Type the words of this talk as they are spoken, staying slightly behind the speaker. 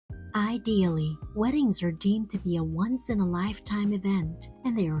Ideally, weddings are deemed to be a once-in-a-lifetime event,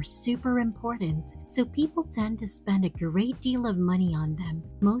 and they are super important, so people tend to spend a great deal of money on them.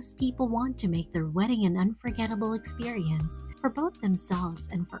 Most people want to make their wedding an unforgettable experience for both themselves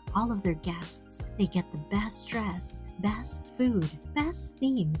and for all of their guests. They get the best dress, best food, best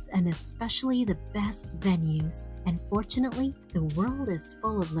themes, and especially the best venues. And fortunately, the world is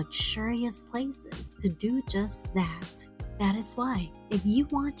full of luxurious places to do just that. That is why, if you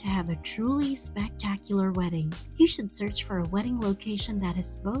want to have a truly spectacular wedding, you should search for a wedding location that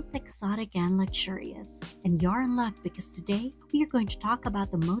is both exotic and luxurious. And you're in luck because today, we are going to talk about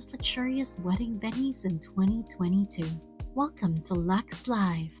the most luxurious wedding venues in 2022. Welcome to Lux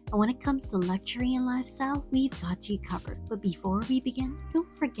Live. And when it comes to luxury and lifestyle, we've got you covered. But before we begin,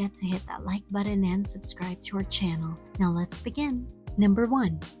 don't forget to hit that like button and subscribe to our channel. Now let's begin. Number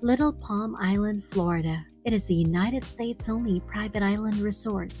 1. Little Palm Island, Florida. It is the United States' only private island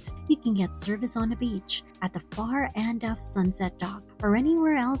resort. You can get service on the beach, at the far end of Sunset Dock, or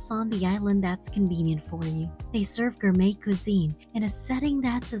anywhere else on the island that's convenient for you. They serve gourmet cuisine in a setting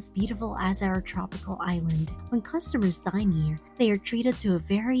that's as beautiful as our tropical island. When customers dine here, they are treated to a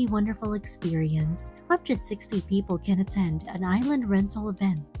very wonderful experience. Up to 60 people can attend an island rental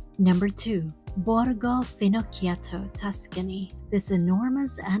event. Number 2. Borgo Finocchietto, Tuscany. This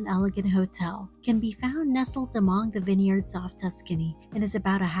enormous and elegant hotel can be found nestled among the vineyards of Tuscany and is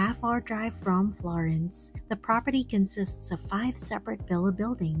about a half-hour drive from Florence. The property consists of 5 separate villa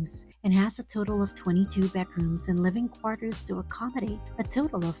buildings and has a total of 22 bedrooms and living quarters to accommodate a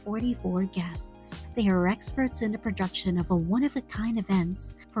total of 44 guests. They are experts in the production of one-of-a-kind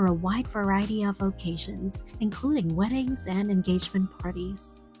events for a wide variety of occasions, including weddings and engagement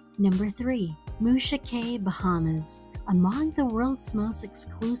parties. Number 3. Musha Cay, Bahamas. Among the world's most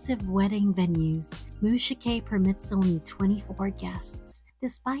exclusive wedding venues, Musha Cay permits only 24 guests.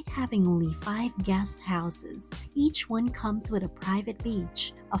 Despite having only 5 guest houses, each one comes with a private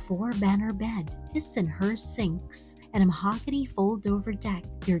beach, a 4-banner bed, his and her sinks, and a mahogany fold-over deck.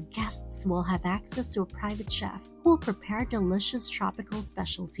 Your guests will have access to a private chef who will prepare delicious tropical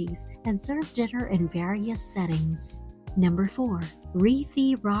specialties and serve dinner in various settings. Number 4.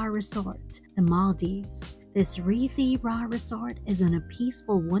 Rithi Ra Resort, the Maldives. This Rithi Ra Resort is on a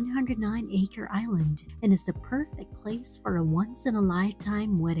peaceful 109-acre island and is the perfect place for a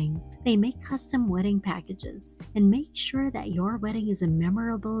once-in-a-lifetime wedding. They make custom wedding packages and make sure that your wedding is a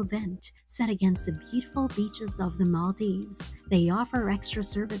memorable event set against the beautiful beaches of the Maldives. They offer extra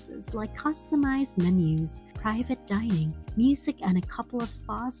services like customized menus, private dining, music, and a couple of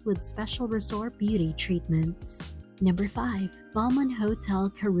spas with special resort beauty treatments. Number 5. Balmain Hotel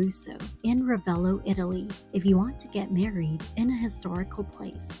Caruso in Ravello, Italy. If you want to get married in a historical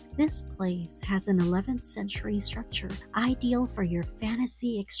place, this place has an 11th century structure, ideal for your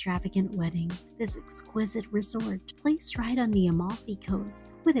fantasy extravagant wedding. This exquisite resort, placed right on the Amalfi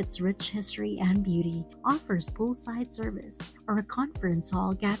Coast, with its rich history and beauty, offers poolside service or a conference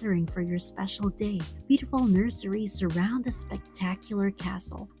hall gathering for your special day. Beautiful nurseries surround the spectacular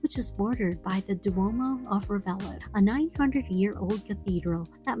castle, which is bordered by the Duomo of Ravello, a 900-year-old cathedral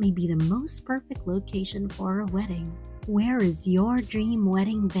that may be the most perfect location for a wedding. Where is your dream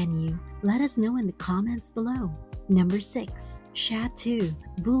wedding venue? Let us know in the comments below. Number 6. Chateau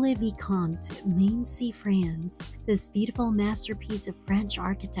Vaux-le-Vicomte, Maine, France. This beautiful masterpiece of French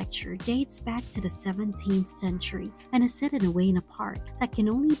architecture dates back to the 17th century and is hidden away in a park that can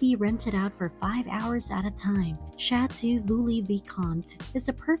only be rented out for 5 hours at a time. Chateau Vaux-le-Vicomte is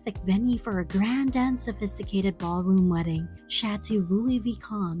a perfect venue for a grand and sophisticated ballroom wedding. Chateau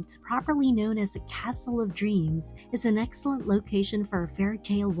Vaux-le-Vicomte, properly known as the Castle of Dreams, is an excellent location for a fairy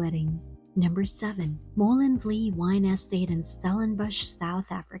tale wedding. Number 7. Molenvliet Wine Estate in Stellenbosch, South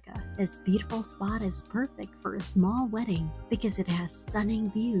Africa. This beautiful spot is perfect for a small wedding because it has stunning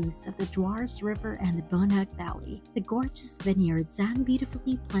views of the Dwars River and the Bonhoeffer Valley. The gorgeous vineyards and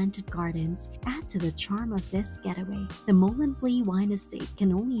beautifully planted gardens add to the charm of this getaway. The Molenvliet Wine Estate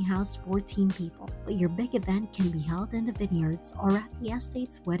can only house 14 people, but your big event can be held in the vineyards or at the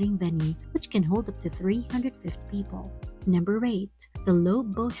estate's wedding venue, which can hold up to 350 people. Number 8. The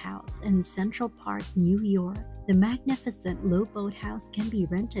Loeb Boathouse in Central Park, New York. The magnificent Loeb Boathouse can be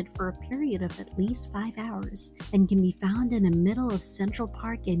rented for a period of at least 5 hours and can be found in the middle of Central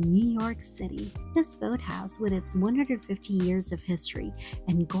Park in New York City. This boathouse, with its 150 years of history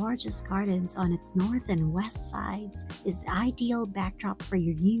and gorgeous gardens on its north and west sides, is the ideal backdrop for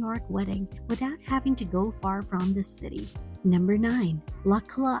your New York wedding without having to go far from the city. Number 9.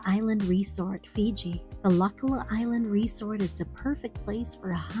 Lukla Island Resort, Fiji. The Lukla Island Resort is the perfect place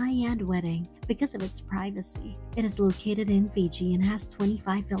for a high-end wedding because of its privacy. It is located in Fiji and has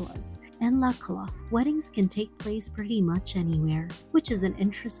 25 villas. In Lukla, weddings can take place pretty much anywhere, which is an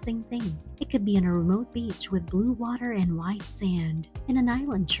interesting thing. It could be on a remote beach with blue water and white sand, in an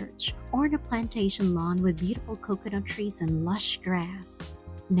island church, or in a plantation lawn with beautiful coconut trees and lush grass.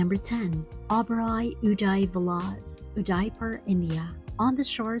 Number 10. Oberoi Uday Villas, Udaipur, India. On the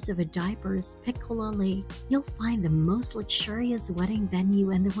shores of Udaipur's Piccola Lake, you'll find the most luxurious wedding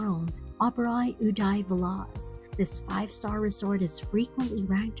venue in the world, Oberoi Uday Villas. This 5-star resort is frequently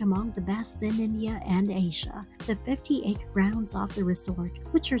ranked among the best in India and Asia. The 50-acre grounds of the resort,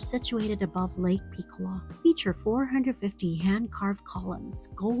 which are situated above Lake Piccola, feature 450 hand-carved columns,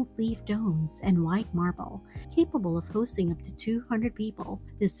 gold leaf domes, and white marble. Capable of hosting up to 200 people,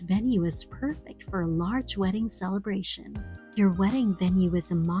 this venue is perfect for a large wedding celebration. Your wedding venue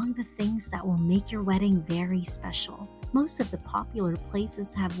is among the things that will make your wedding very special. Most of the popular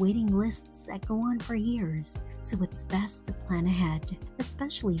places have waiting lists that go on for years, so it's best to plan ahead,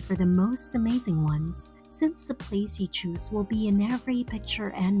 especially for the most amazing ones, since the place you choose will be in every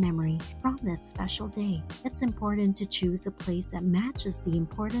picture and memory from that special day. It's important to choose a place that matches the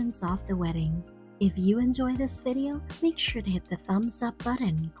importance of the wedding. If you enjoy this video, make sure to hit the thumbs up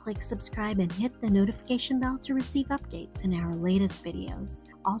button, click subscribe, and hit the notification bell to receive updates in our latest videos.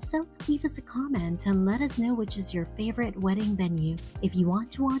 Also, leave us a comment and let us know which is your favorite wedding venue. If you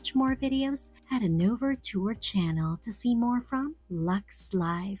want to watch more videos, head on over to our channel to see more from Lux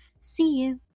Live. See you!